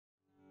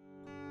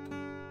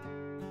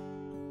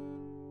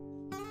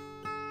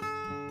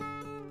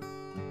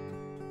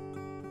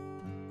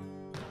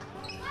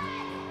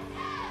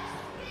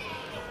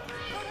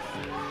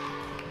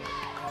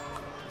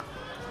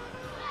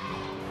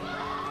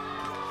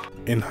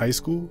In high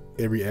school,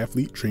 every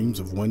athlete dreams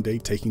of one day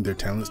taking their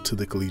talents to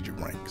the collegiate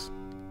ranks.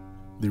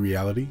 The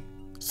reality,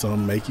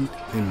 some make it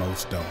and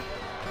most don't.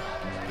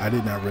 I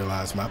did not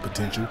realize my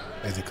potential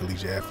as a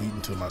collegiate athlete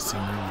until my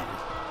senior year.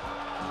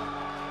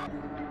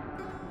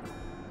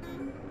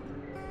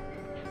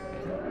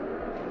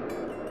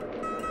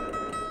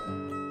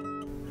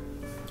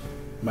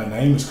 My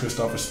name is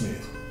Kristoffer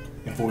Smith,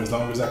 and for as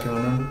long as I can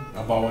remember,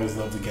 I've always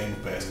loved the game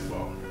of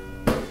basketball.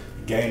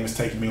 The game has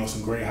taken me on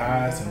some great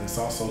highs, and it's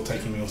also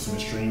taken me on some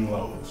extreme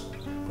lows.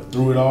 But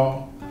through it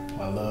all,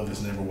 my love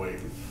has never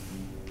wavered.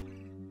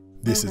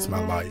 This is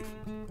my life.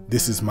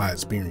 This is my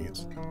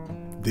experience.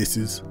 This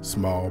is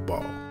small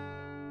ball.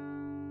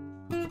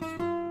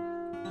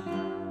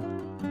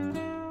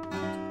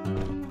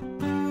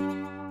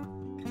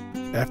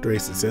 After a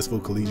successful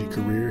collegiate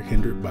career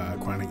hindered by a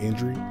chronic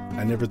injury,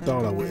 I never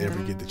thought I would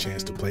ever get the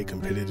chance to play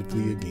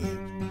competitively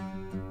again.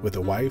 With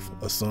a wife,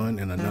 a son,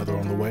 and another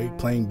on the way,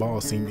 playing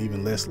ball seemed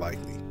even less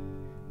likely.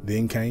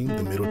 Then came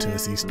the Middle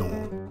Tennessee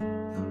Storm.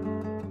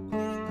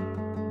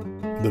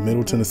 The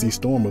Middle Tennessee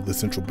Storm of the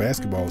Central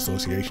Basketball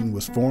Association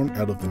was formed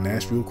out of the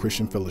Nashville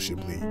Christian Fellowship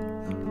League.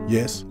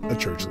 Yes, a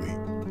church league.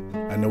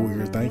 I know what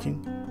you're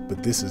thinking,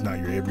 but this is not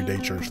your everyday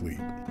church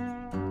league.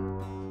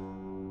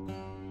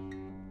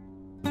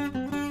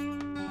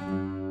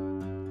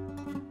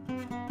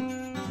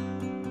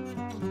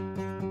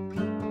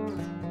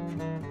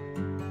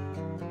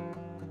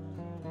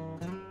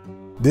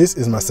 This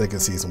is my second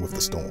season with the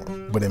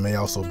Storm, but it may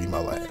also be my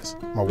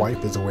last. My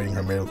wife is awaiting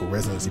her medical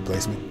residency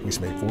placement, which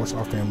may force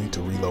our family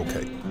to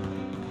relocate.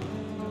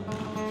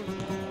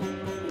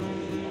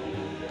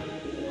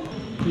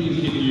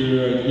 Please get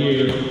your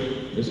gear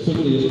as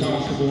quickly as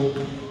possible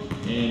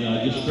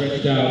and get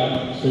stretched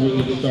out so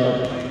we can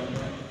start.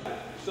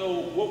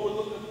 So what we're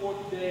looking for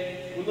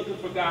today, we're looking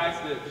for guys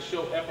to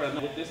show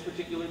effort. With this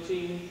particular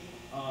team,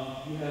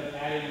 you have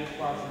added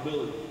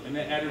responsibility, and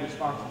that added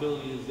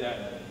responsibility is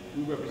that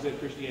we represent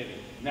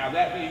Christianity. Now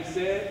that being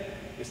said,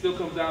 it still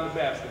comes down to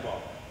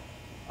basketball,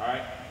 all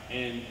right?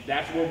 And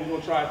that's what we're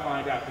gonna try to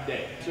find out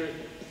today.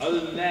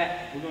 Other than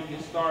that, we're gonna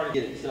get started.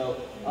 Get it. So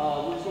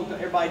we're just gonna put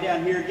everybody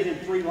down here, get in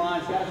 3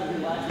 lines. Guys, we're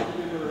in lines.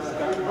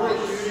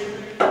 Remember,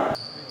 shooting.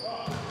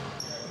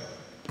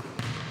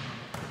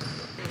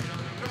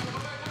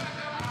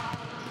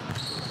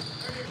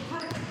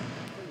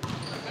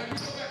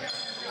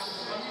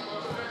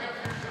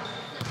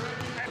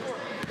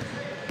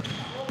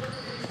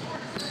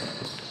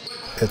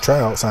 At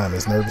tryouts, I am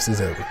as nervous as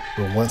ever,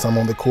 but once I'm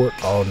on the court,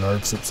 all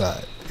nerves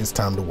subside. It's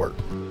time to work.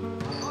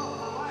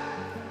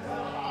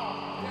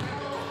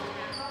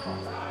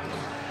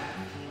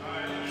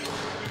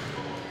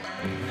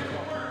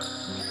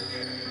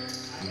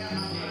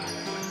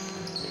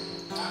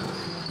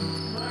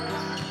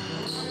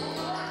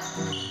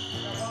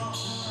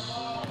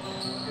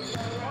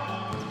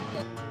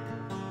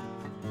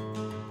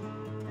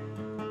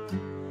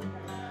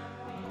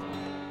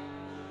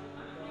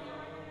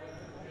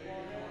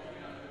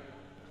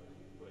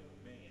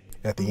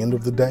 At the end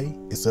of the day,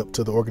 it's up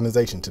to the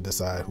organization to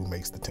decide who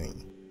makes the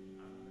team.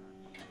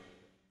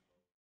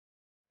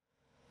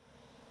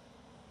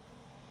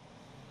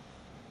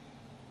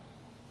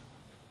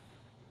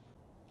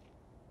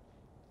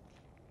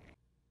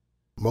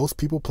 Most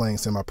people playing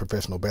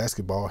semi-professional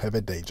basketball have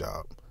a day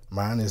job.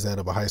 Mine is that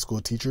of a high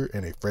school teacher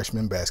and a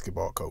freshman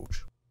basketball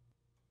coach.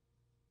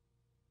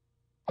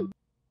 A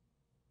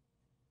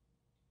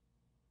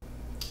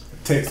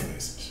text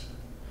message.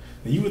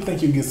 Now you would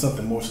think you'd get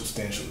something more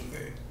substantial than that.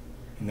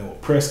 You know, a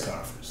press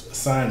conference, a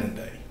signing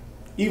day,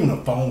 even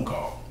a phone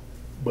call.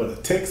 But a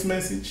text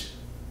message,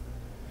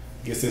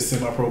 I guess that's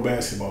semi-pro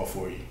basketball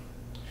for you.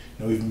 You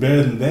know, even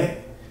better than that,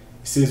 it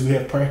says we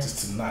have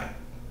practice tonight.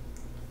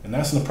 And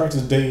that's on the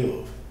practice day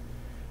of.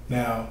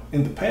 Now,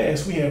 in the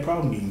past, we had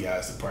problem getting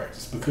guys to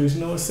practice because,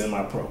 you know, it's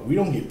semi-pro. We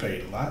don't get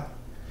paid a lot.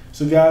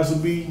 So guys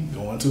will be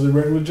going to their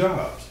regular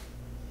jobs.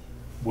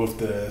 With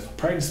the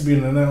practice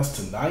being announced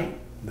tonight,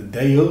 the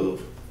day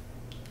of,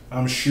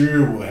 I'm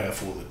sure we'll have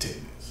full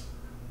attendance.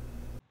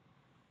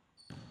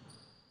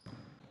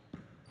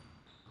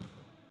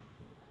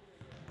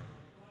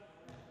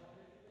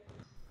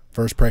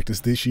 First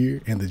practice this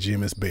year and the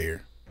gym is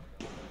bare.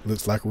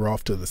 Looks like we're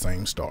off to the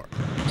same start. All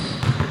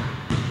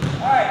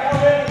right,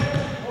 y'all ready?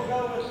 We'll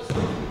go with the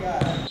stuff we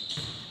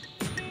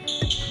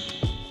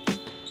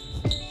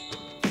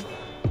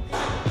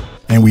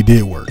got. And we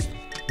did work.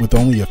 With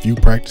only a few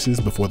practices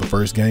before the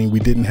first game,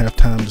 we didn't have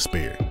time to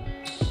spare.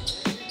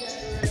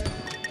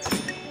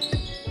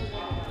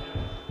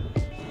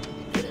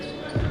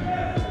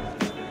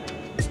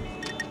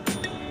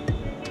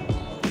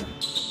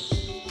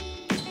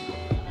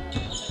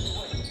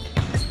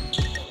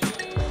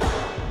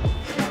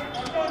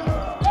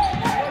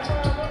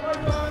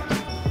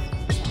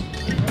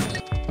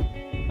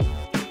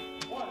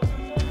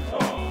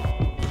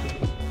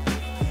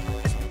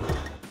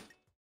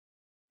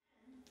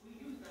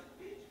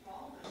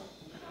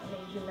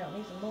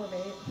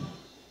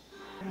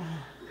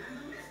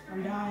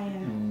 I'm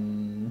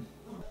dying.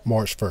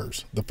 March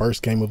 1st, the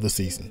first game of the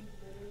season.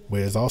 but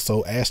it's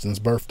also Ashton's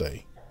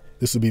birthday.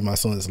 This will be my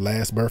son's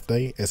last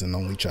birthday as an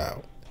only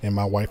child, and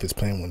my wife is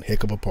planning one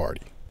heck of a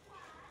party.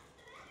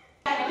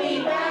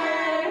 Happy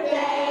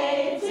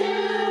birthday to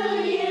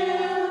you.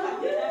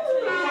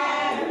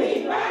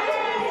 Happy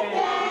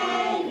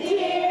birthday,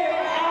 dear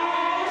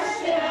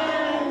Ashton.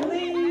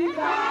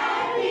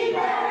 Happy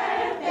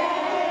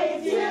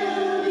birthday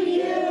to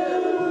you.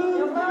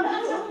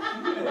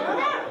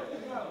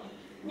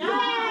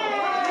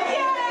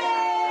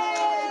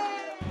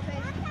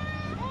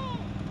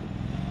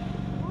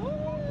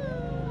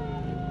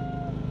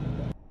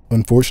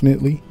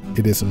 Unfortunately,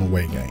 it is an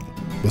away game,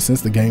 but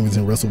since the game is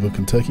in Russellville,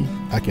 Kentucky,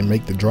 I can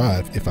make the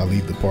drive if I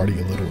leave the party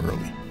a little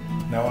early.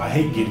 Now, I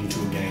hate getting to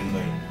a game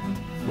late,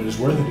 but it's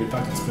worth it if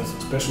I can spend some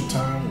special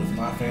time with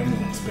my family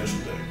on a special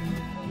day.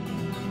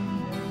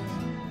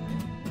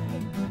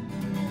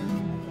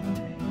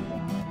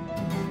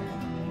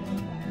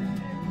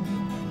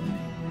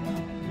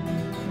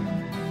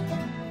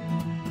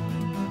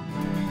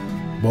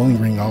 Bowling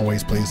Green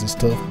always plays us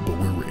tough, but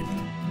we're ready.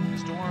 The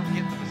Storm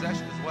get the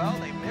possession as well.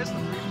 They missed the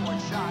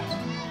three-point shot.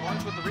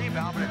 Hornets with the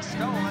rebound, but it's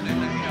stolen, and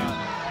they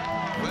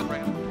will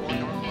bring up the floor on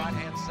the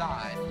right-hand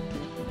side.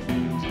 The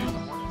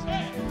Hornets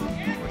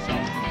push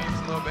off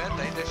a little bit.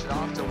 They dish it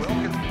off to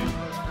Wilkins.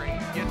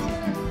 Screen gets it.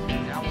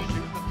 Now we'll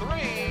shoot the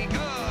three.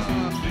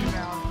 Good.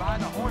 Rebound by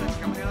the Hornets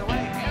coming the other way.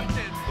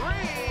 Hampton,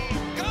 three.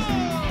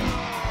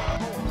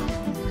 Good.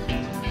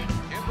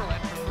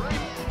 Kimberlin for three.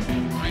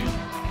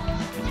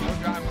 Still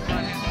driving the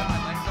right-hand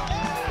side. Legs up.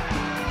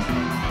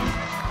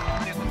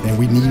 And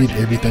we needed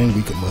everything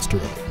we could muster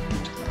up.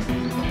 The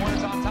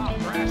Hornets on top,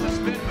 perhaps a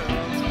spin move.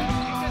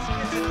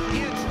 He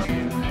just gets it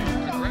in.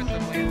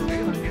 Aggressively, and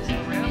Taylor gets the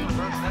rim,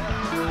 reverse that.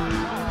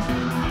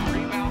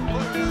 Rebound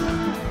loose.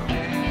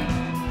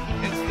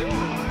 And it's still 5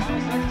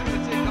 seconds to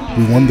tick off.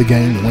 We won the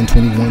game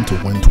 121 to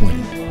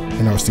 120,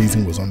 and our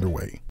season was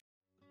underway.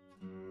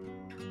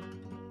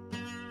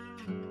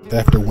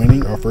 After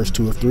winning our first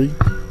 2 of 3,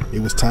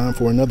 it was time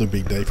for another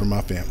big day for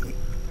my family.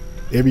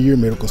 Every year,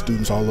 medical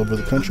students all over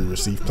the country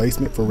receive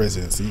placement for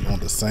residency on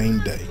the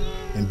same day,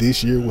 and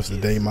this year was the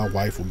day my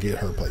wife will get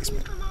her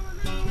placement.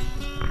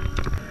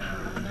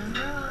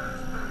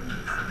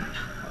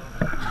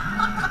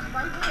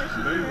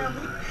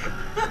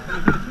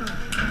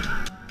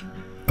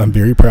 I'm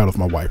very proud of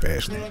my wife,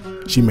 Ashley.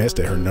 She matched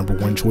at her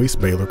 #1 choice,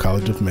 Baylor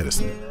College of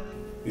Medicine.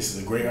 This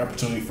is a great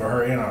opportunity for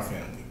her and our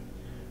family,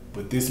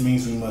 but this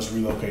means we must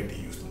relocate to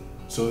Houston.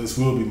 So this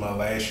will be my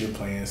last year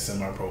playing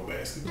semi-pro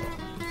basketball.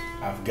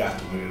 I've got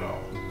to win it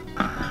all.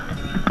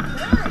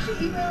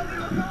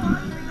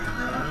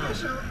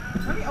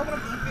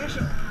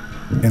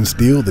 And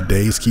still, the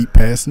days keep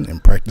passing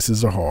and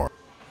practices are hard.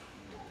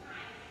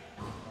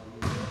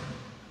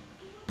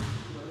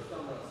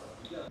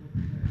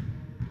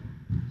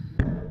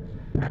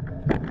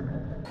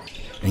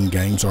 And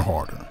games are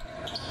harder.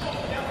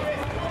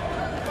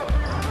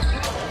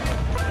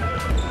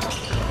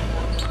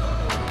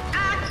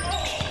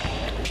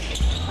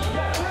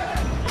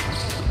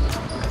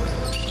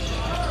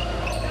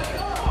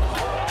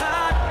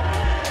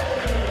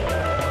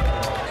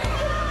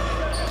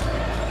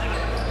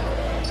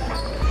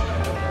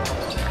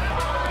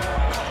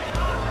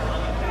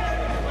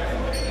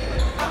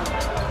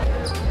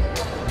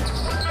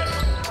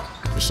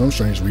 For some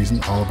strange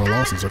reason, all of our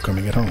losses are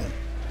coming at home.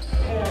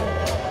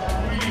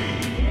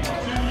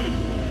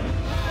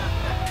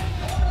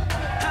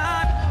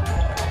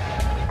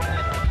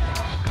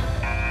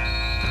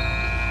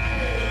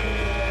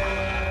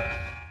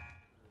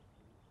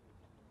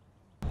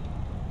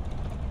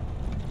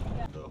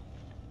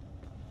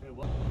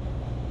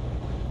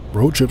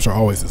 Road trips are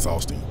always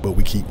exhausting, but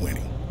we keep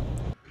winning.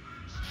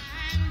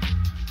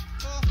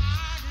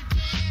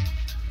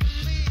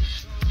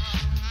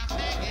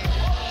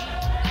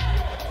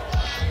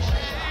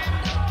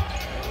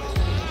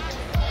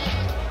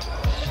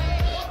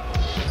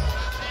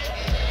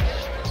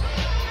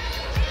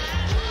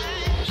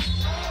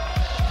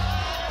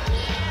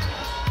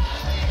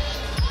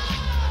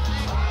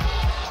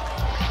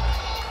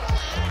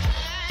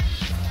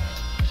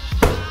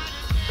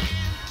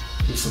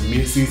 With some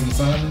mid-season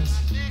signings,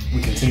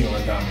 we continue our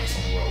dominance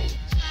on the road.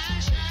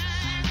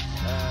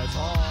 As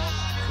Hall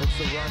puts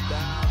the run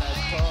down as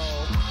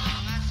Poe.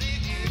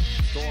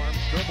 Storm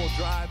dribble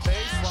drive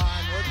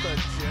baseline with the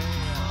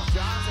jam.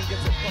 Johnson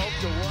gets it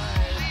poked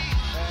away.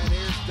 And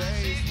here's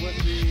Days with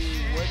the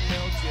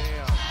windmill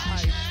jam.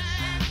 Hype.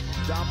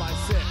 Down by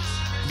 6.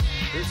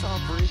 Here's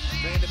Humphrey.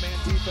 Man-to-man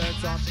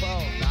defense on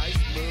Poe. Nice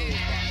move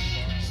by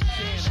Poe.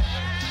 Cannon.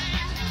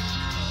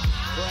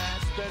 Brad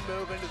spin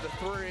move into the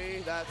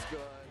 3. That's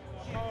good.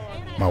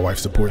 My wife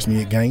supports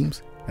me at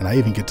games, and I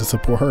even get to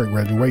support her at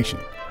graduation.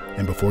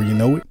 And before you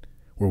know it,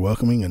 we're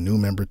welcoming a new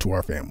member to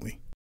our family.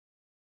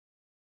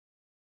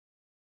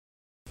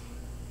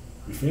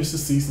 We finished the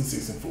season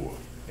 6-4.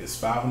 It's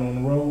 5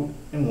 on the road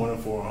and 1-4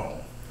 at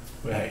home.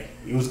 But hey,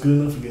 it was good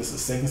enough to get us a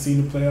second seed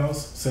in the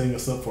playoffs, setting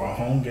us up for a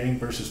home game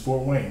versus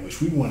Fort Wayne,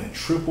 which we won in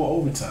triple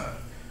overtime,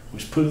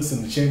 which put us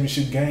in the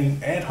championship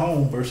game at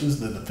home versus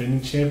the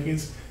defending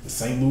champions, the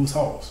St. Louis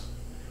Hawks.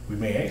 We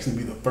may actually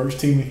be the first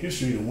team in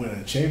history to win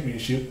a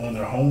championship on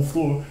their home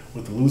floor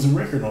with a losing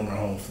record on their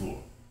home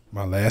floor.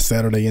 My last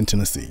Saturday in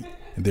Tennessee,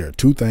 and there are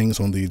two things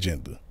on the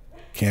agenda: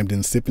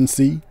 Camden Sip and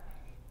See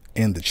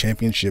and the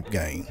championship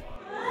game.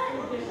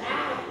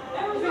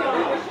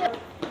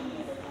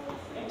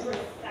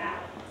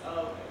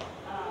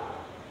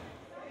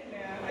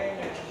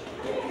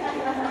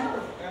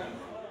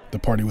 The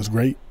party was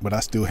great, but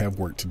I still have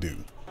work to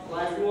do.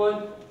 Last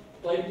one,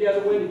 play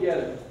together, win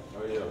together.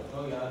 Oh yeah.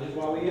 Oh yeah, this is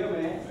why we here,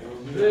 man.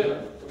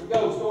 Here we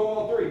go, storm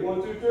on three.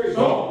 1, 2, 3.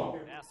 Storm!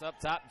 Pass up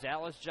top,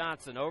 Dallas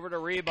Johnson over to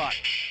Reebok.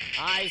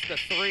 Eyes the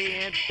three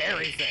and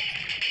buries it.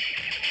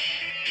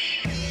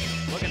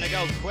 Looking to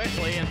go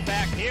quickly. In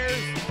fact, here's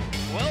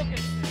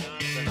Wilkinson.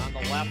 Johnson on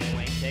the left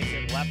wing, takes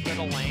it left of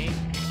the lane.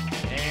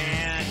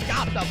 And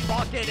got the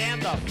bucket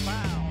and the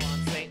foul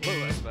on St.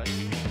 Louis, but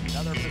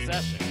another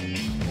possession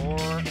for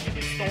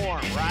the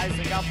Storm.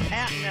 Rising up,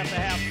 Patton at the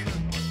half.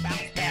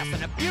 Bounce pass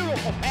and a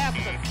beautiful pass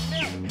to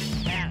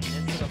Smith. Patton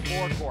into the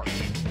forecourt.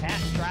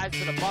 Patton drives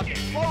to the bucket.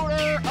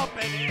 Floater up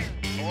and in.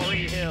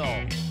 Corey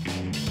Hill.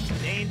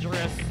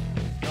 Dangerous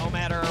no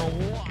matter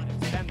what.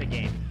 Extend the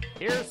game.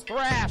 Here's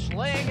Thrash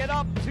laying it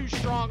up. Too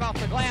strong off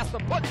the glass. The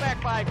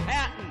putback by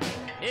Patton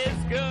is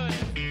good.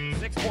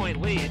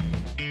 6-point lead.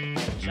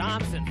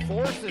 Johnson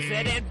forces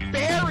it and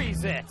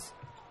buries it.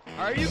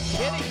 Are you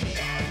kidding me?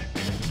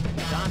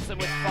 Johnson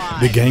with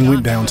 5. The game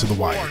went down to the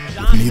wire,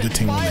 with neither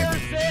team winning.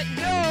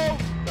 No,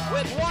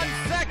 with 1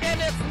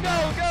 second, it's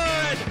no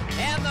good.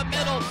 And the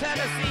Middle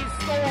Tennessee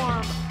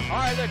Storm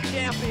are the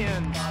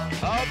champions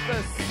of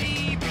the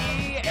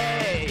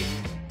CBA.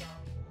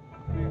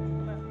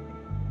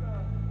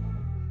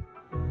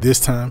 This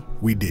time,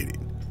 we did it.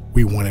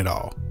 We won it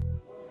all.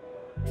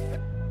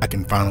 I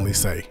can finally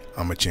say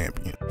I'm a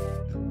champion.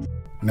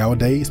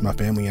 Nowadays, my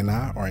family and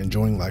I are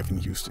enjoying life in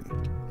Houston.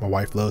 My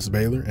wife loves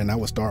Baylor, and I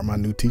will start my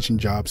new teaching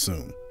job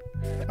soon.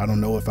 I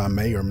don't know if I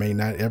may or may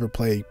not ever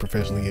play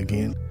professionally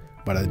again,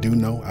 but I do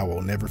know I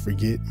will never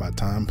forget my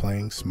time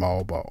playing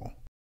small ball.